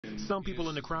Some people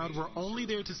in the crowd were only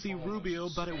there to see Rubio,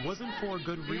 but it wasn't for a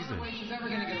good reason. The only way she's ever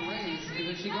going to get a raise is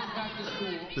if she goes back to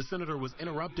school. The senator was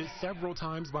interrupted several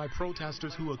times by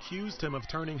protesters who accused him of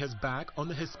turning his back on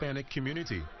the Hispanic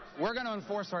community. We're going to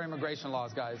enforce our immigration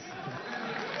laws, guys.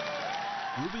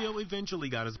 Rubio eventually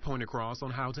got his point across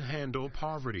on how to handle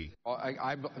poverty. Well,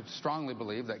 I strongly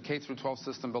believe that K-12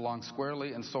 system belongs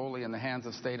squarely and solely in the hands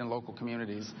of state and local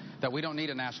communities, that we don't need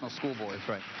a national school board. That's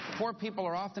right. Poor people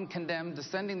are often condemned to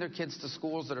sending their kids to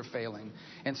schools that are failing.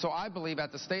 And so I believe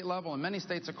at the state level, and many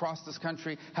states across this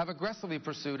country have aggressively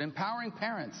pursued empowering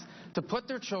parents to put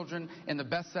their children in the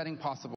best setting possible.